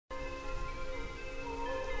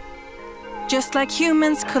Just like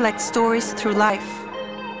humans collect stories through life,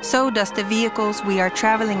 so does the vehicles we are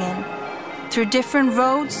traveling in. Through different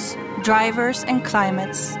roads, drivers, and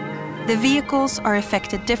climates, the vehicles are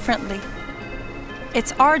affected differently.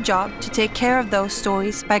 It's our job to take care of those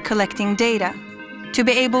stories by collecting data, to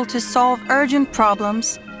be able to solve urgent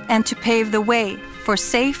problems and to pave the way for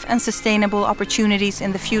safe and sustainable opportunities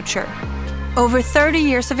in the future. Over 30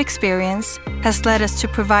 years of experience has led us to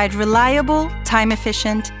provide reliable,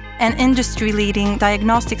 time-efficient, and industry-leading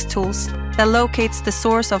diagnostics tools that locates the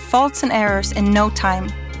source of faults and errors in no time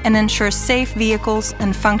and ensures safe vehicles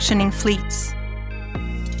and functioning fleets.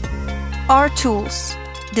 Our tools,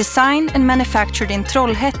 designed and manufactured in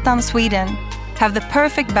Trollhättan, Sweden, have the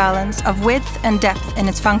perfect balance of width and depth in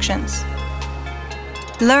its functions,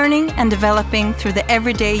 learning and developing through the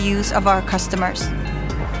everyday use of our customers.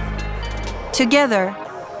 Together,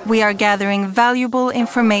 we are gathering valuable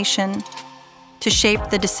information to shape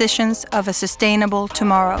the decisions of a sustainable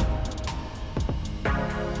tomorrow.